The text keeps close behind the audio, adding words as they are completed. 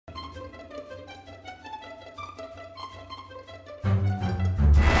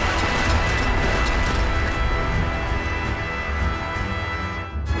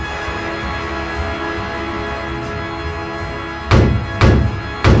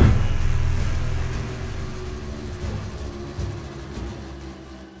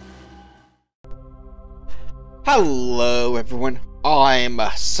Hello everyone, I'm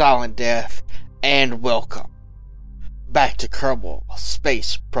Silent Death, and welcome back to Kerbal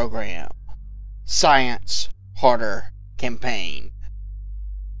Space Program Science Harder Campaign.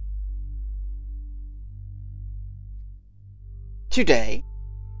 Today,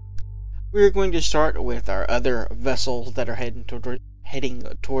 we're going to start with our other vessels that are heading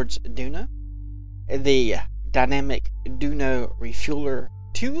towards Duna. The Dynamic Duna Refueler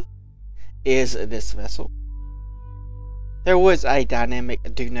 2 is this vessel. There was a Dynamic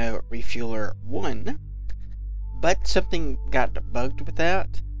Duna Refueler 1, but something got bugged with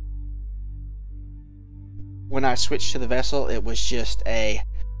that. When I switched to the vessel, it was just a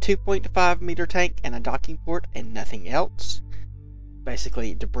 2.5 meter tank and a docking port and nothing else.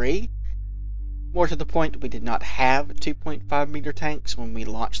 Basically debris. More to the point, we did not have 2.5 meter tanks when we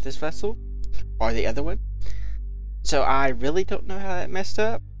launched this vessel, or the other one. So I really don't know how that messed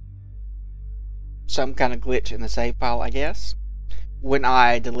up. Some kind of glitch in the save file, I guess. When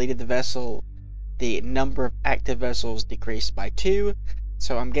I deleted the vessel, the number of active vessels decreased by 2,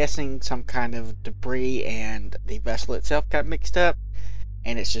 so I'm guessing some kind of debris and the vessel itself got mixed up,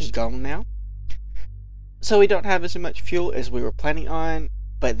 and it's just gone now. So we don't have as much fuel as we were planning on,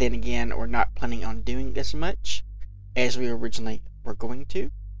 but then again, we're not planning on doing as much as we originally were going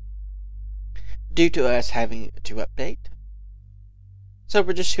to, due to us having to update. So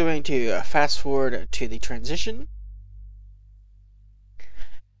we're just going to fast forward to the transition.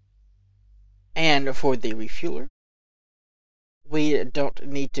 And for the refueler, we don't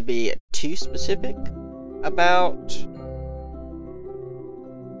need to be too specific about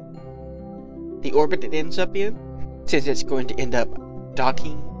the orbit it ends up in, since it's going to end up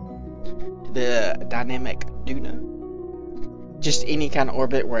docking to the Dynamic Duna. Just any kind of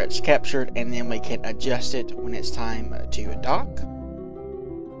orbit where it's captured, and then we can adjust it when it's time to dock.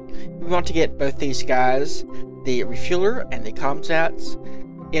 We want to get both these guys, the refueler and the ComSats,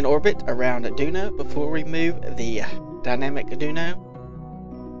 in orbit around Duna before we move the Dynamic Duna,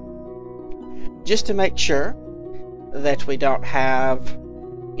 just to make sure that we don't have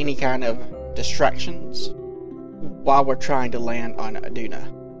any kind of distractions while we're trying to land on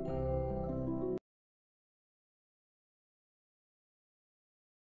Duna.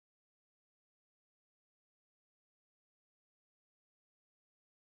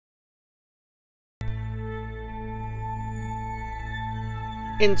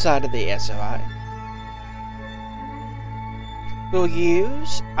 Inside of the SOI, we'll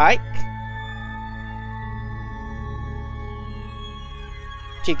use Ike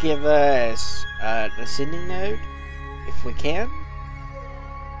to give us an ascending node, if we can.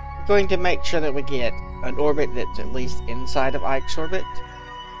 We're going to make sure that we get an orbit that's at least inside of Ike's orbit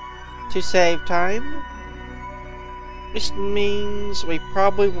to save time. This means we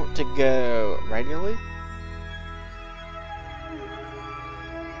probably want to go radially.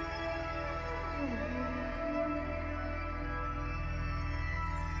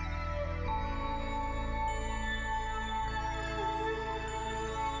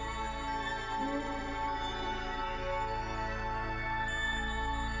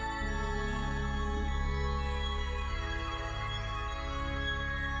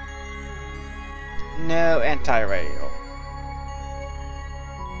 No anti-radial.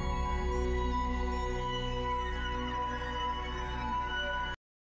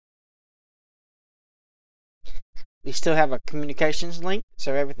 We still have a communications link,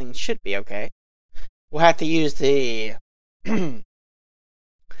 so everything should be okay. We'll have to use the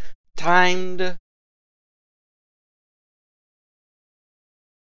timed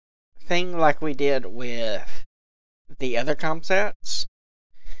thing like we did with the other ComSats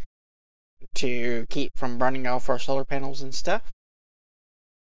to keep from burning off our solar panels and stuff.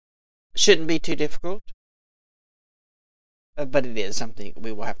 Shouldn't be too difficult, but it is something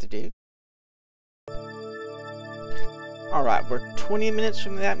we will have to do. Alright, we're 20 minutes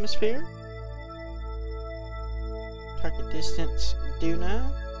from the atmosphere. Target distance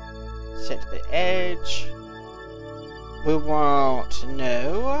Duna. Set to the edge. We want to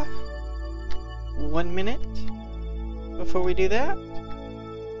know 1 minute before we do that.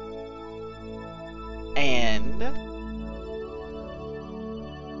 And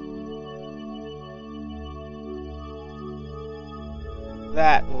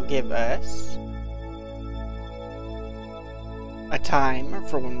that will give us a time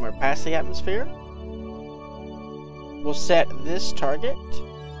for when we're past the atmosphere. We'll set this target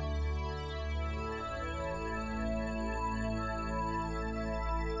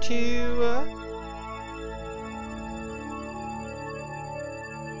to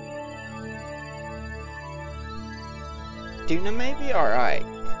Duna maybe? Alright.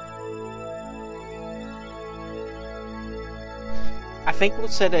 think we'll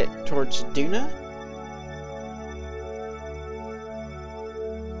set it towards Duna.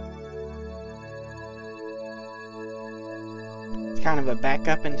 It's kind of a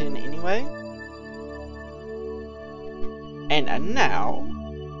backup engine anyway. And now,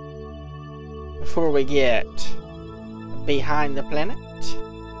 before we get behind the planet,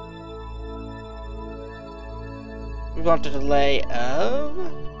 we want a delay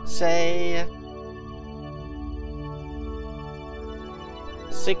of, say,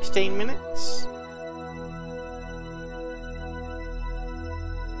 16 minutes.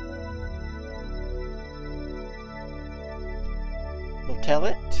 We'll tell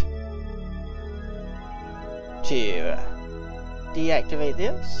it to deactivate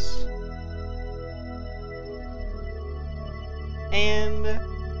this and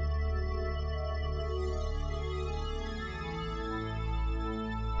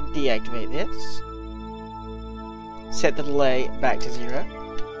deactivate this. Set the delay back to 0.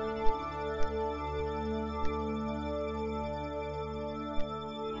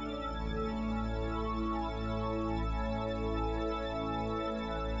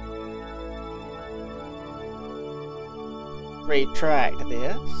 Retract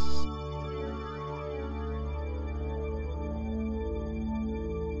this.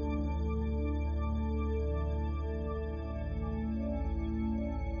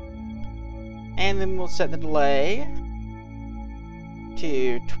 And then we'll set the delay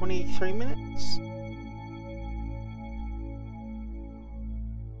to 23 minutes.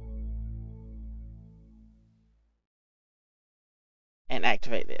 And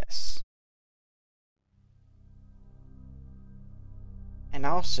activate this. And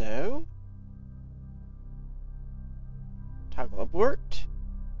also toggle abort.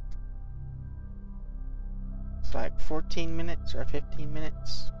 It's like 14 minutes or 15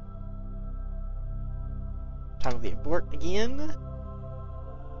 minutes. Toggle the abort again.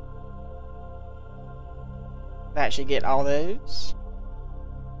 That should get all those.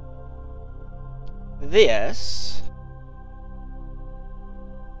 This.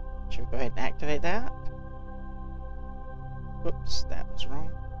 Should we go ahead and activate that? Whoops, that was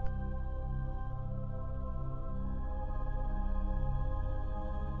wrong.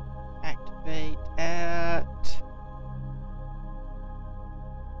 Activate at...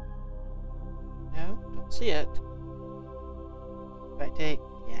 No, don't see it. Activate,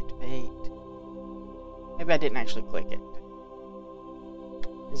 deactivate. Maybe I didn't actually click it.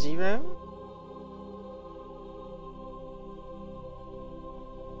 0.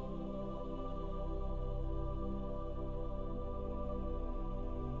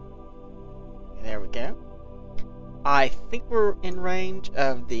 There we go. I think we're in range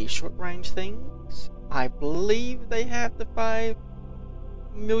of the short range things. I believe they have the 5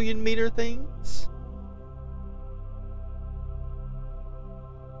 million meter things.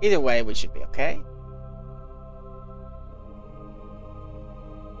 Either way, we should be okay.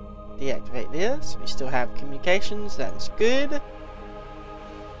 Deactivate this. We still have communications. That is good.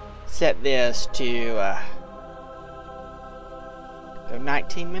 Set this to go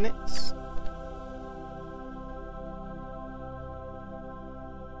 19 minutes.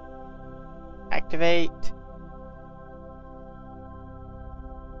 Activate.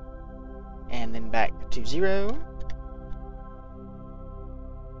 And then back to 0.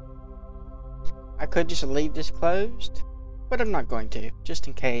 I could just leave this closed, but I'm not going to, just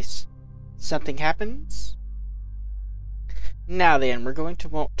in case something happens. Now then, we're going to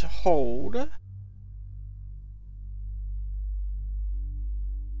want to hold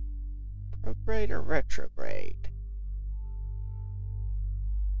prograde or retrograde.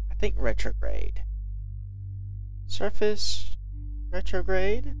 I think retrograde. Surface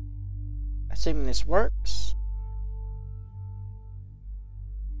retrograde. Assuming this works.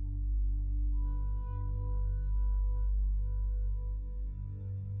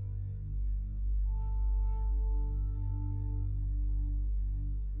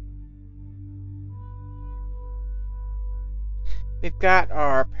 We've got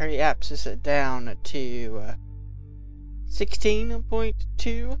our periapsis down to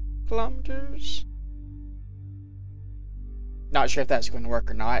 16.2 kilometers. Not sure if that's going to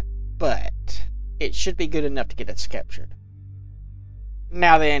work or not, but it should be good enough to get us captured.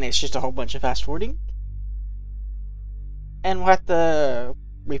 Now then, it's just a whole bunch of fast forwarding. And we'll have to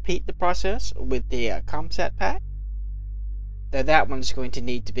repeat the process with the ComSat pack. Though that one's going to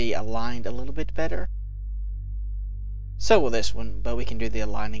need to be aligned a little bit better. So will this one, but we can do the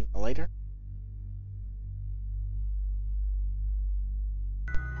aligning later.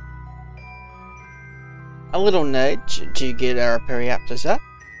 A little nudge to get our periapsis up.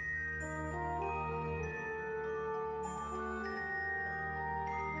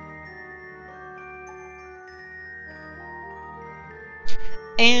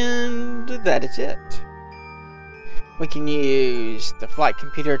 And that is it. We can use the flight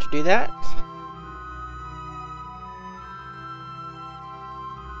computer to do that.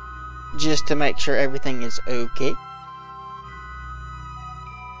 Just to make sure everything is okay.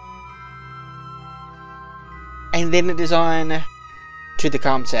 And then it is on to the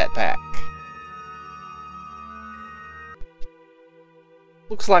ComSat pack.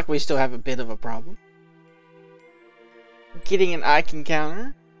 Looks like we still have a bit of a problem getting an IC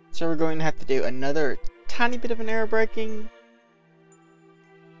encounter, so we're going to have to do another tiny bit of an error braking.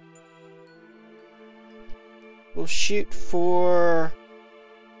 We'll shoot for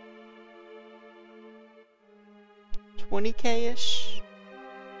 20k-ish.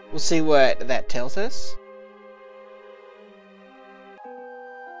 We'll see what that tells us.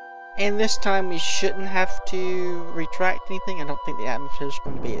 And this time we shouldn't have to retract anything. I don't think the atmosphere is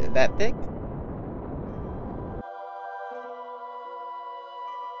going to be that thick.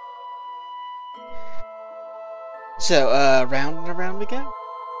 So, round and around we go.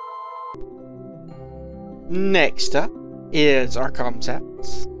 Next up is our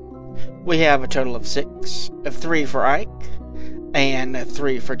ComSats. We have a total of 6, 3 for Ike, and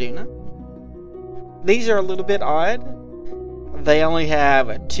 3 for Duna. These are a little bit odd. They only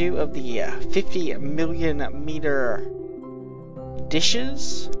have 2 of the 50 million meter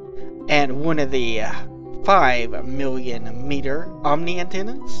dishes, and 1 of the 5 million meter Omni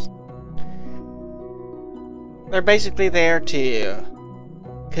antennas. They're basically there to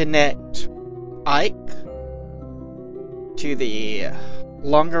connect Ike to the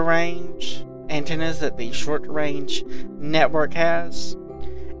longer range antennas that the short range network has,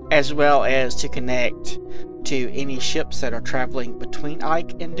 as well as to connect to any ships that are traveling between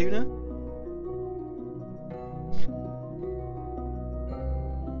Ike and Duna.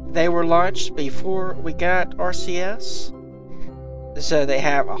 They were launched before we got RCS, so they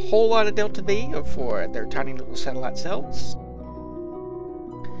have a whole lot of Delta V for their tiny little satellite cells.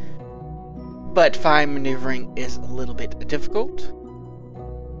 But fine maneuvering is a little bit difficult.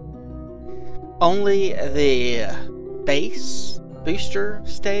 Only the base booster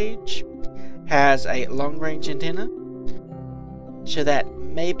stage has a long-range antenna, so that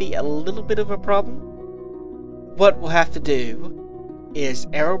may be a little bit of a problem. What we'll have to do is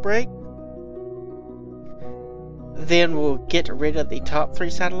aero brake, then we'll get rid of the top 3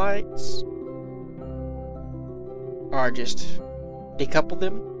 satellites, or just decouple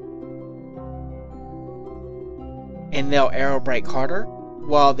them, and they'll aero brake harder,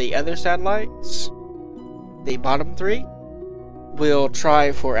 while the other satellites, the bottom 3, will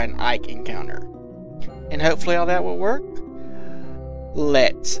try for an Ike encounter. And hopefully all that will work.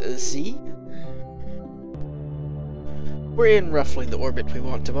 Let's see. We're in roughly the orbit we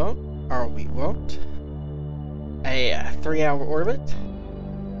want to want, or we want. A 3-hour orbit.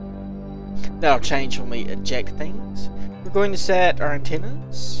 That'll change when we eject things. We're going to set our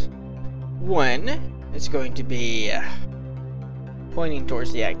antennas. One is going to be pointing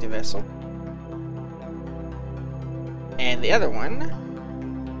towards the active vessel, and the other one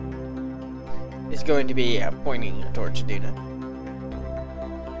is going to be pointing towards Duna.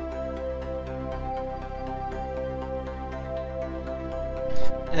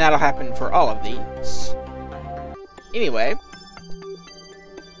 And that'll happen for all of these. Anyway,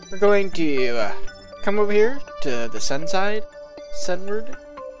 we're going to come over here to the sun side, sunward.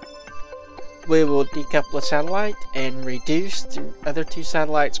 We will decouple a satellite and reduce the other 2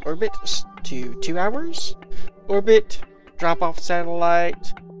 satellites' orbits to 2 hours. Orbit, drop off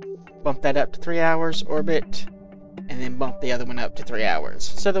satellite, bump that up to 3 hours, orbit, and then bump the other one up to 3 hours.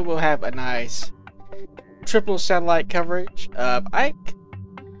 So that we'll have a nice triple satellite coverage of Ike.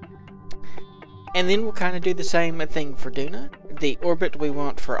 And then we'll kind of do the same thing for Duna. The orbit we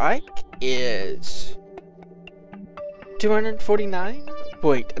want for Ike is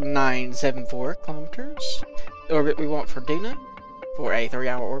 249.974 kilometers. The orbit we want for Duna, for a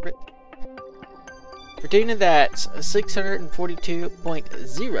 3-hour orbit. For Duna, that's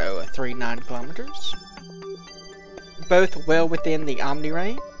 642.039 kilometers. Both well within the Omni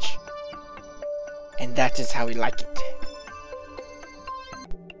range. And that is how we like it.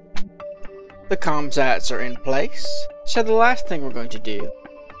 The ComSats are in place. So the last thing we're going to do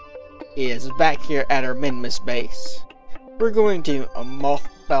is back here at our Minimus base. We're going to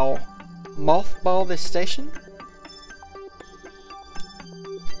mothball this station.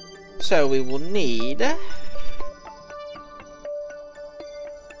 So we will need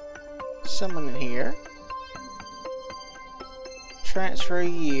someone in here. Transfer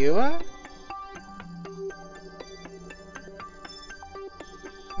you.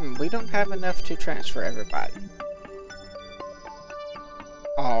 We don't have enough to transfer everybody.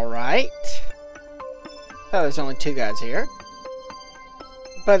 Alright. Oh, there's only 2 guys here.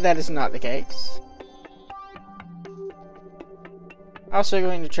 But that is not the case. Also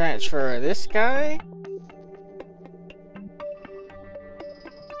going to transfer this guy.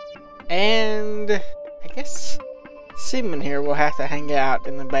 And I guess Seaman here will have to hang out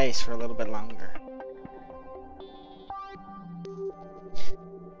in the base for a little bit longer.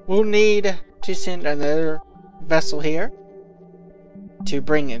 We'll need to send another vessel here to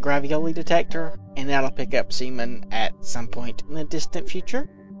bring a gravioli detector, and that'll pick up Seaman at some point in the distant future.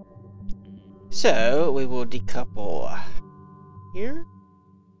 So we will decouple here.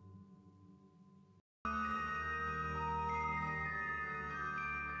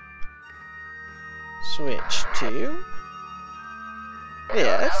 Switch to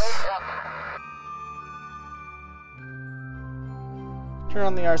this. Turn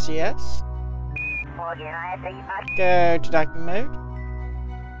on the RCS. Go to docking mode.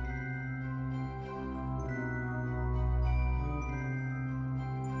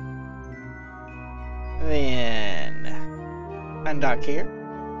 Then undock here.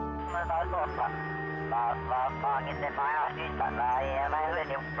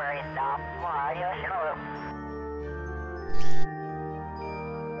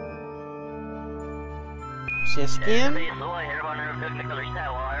 Yes, again.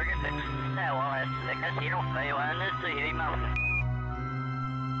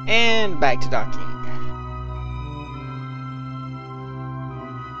 And back to docking.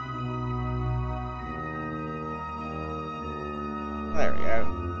 There we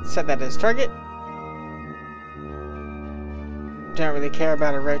go. Set that as target. Don't really care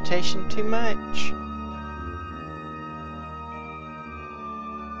about a rotation too much.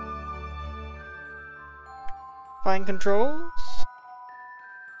 Fine controls.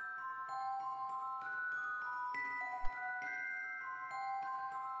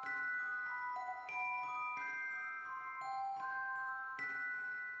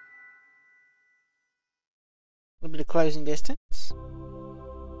 A little bit of closing distance.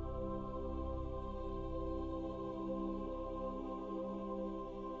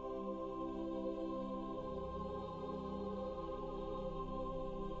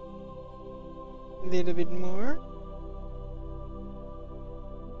 A little bit more.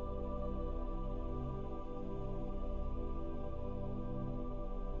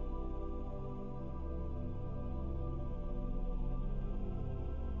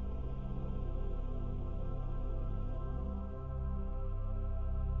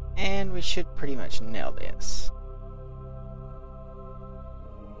 And we should pretty much nail this.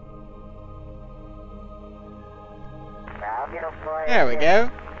 There we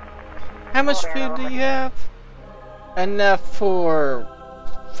go. How much food do you have? Enough for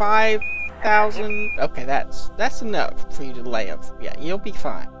 5,000. Okay, that's enough for you to live. Yeah, you'll be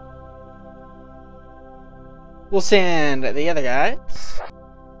fine. We'll send the other guys.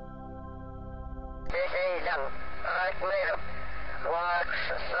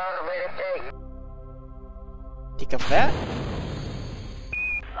 Decouple that.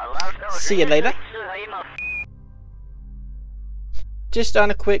 See you later. Just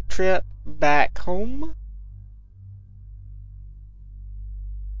on a quick trip back home.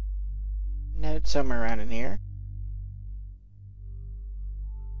 Node somewhere around in here.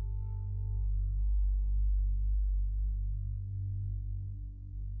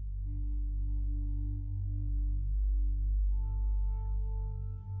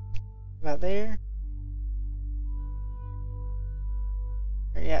 About there.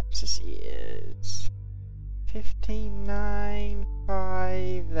 Yep, this is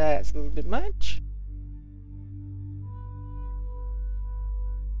 15.95. That's a little bit much.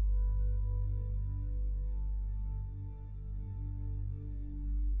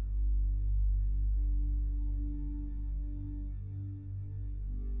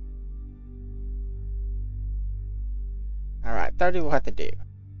 Alright, 30 we'll have to do.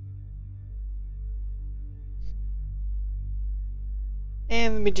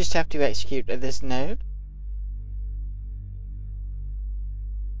 And we just have to execute this node.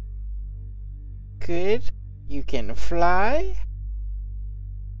 Good. You can fly.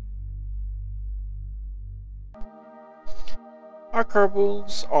 Our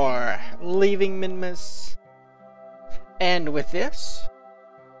Kerbols are leaving Minmus. And with this,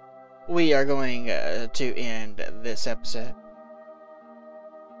 we are going to end this episode.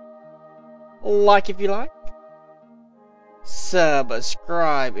 Like if you like.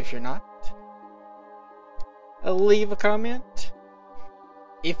 Subscribe if you're not. Leave a comment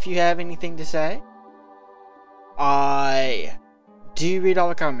if you have anything to say. I do read all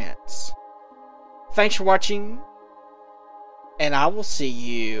the comments. Thanks for watching, and I will see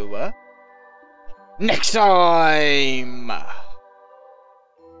you next time!